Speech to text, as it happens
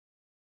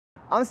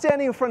I'm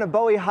standing in front of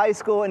Bowie High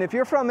School, and if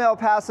you're from El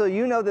Paso,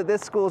 you know that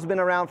this school's been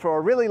around for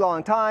a really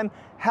long time.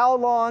 How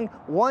long?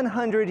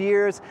 100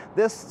 years.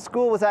 This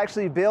school was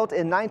actually built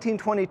in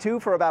 1922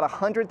 for about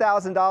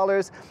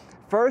 $100,000.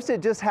 First,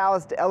 it just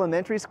housed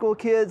elementary school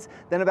kids.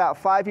 Then about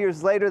 5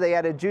 years later, they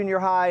added junior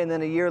high, and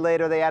then a year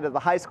later, they added the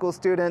high school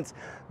students.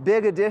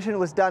 Big addition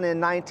was done in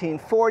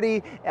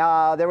 1940.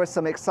 There was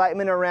some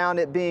excitement around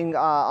it being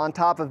on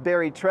top of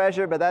buried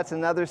treasure, but that's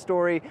another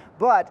story.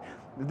 But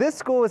this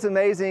school is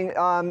amazing,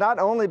 not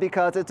only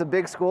because it's a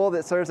big school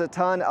that serves a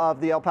ton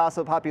of the El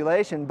Paso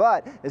population,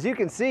 but as you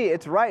can see,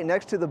 it's right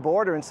next to the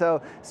border. And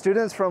so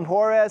students from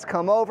Juarez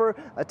come over,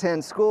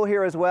 attend school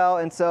here as well.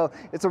 And so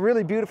it's a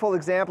really beautiful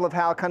example of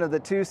how kind of the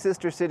two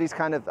sister cities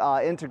kind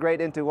of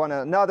integrate into one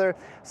another.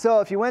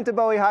 So if you went to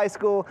Bowie High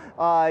School,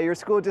 your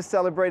school just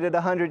celebrated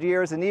 100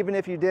 years. And even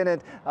if you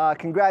didn't,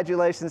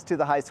 congratulations to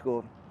the high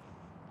school.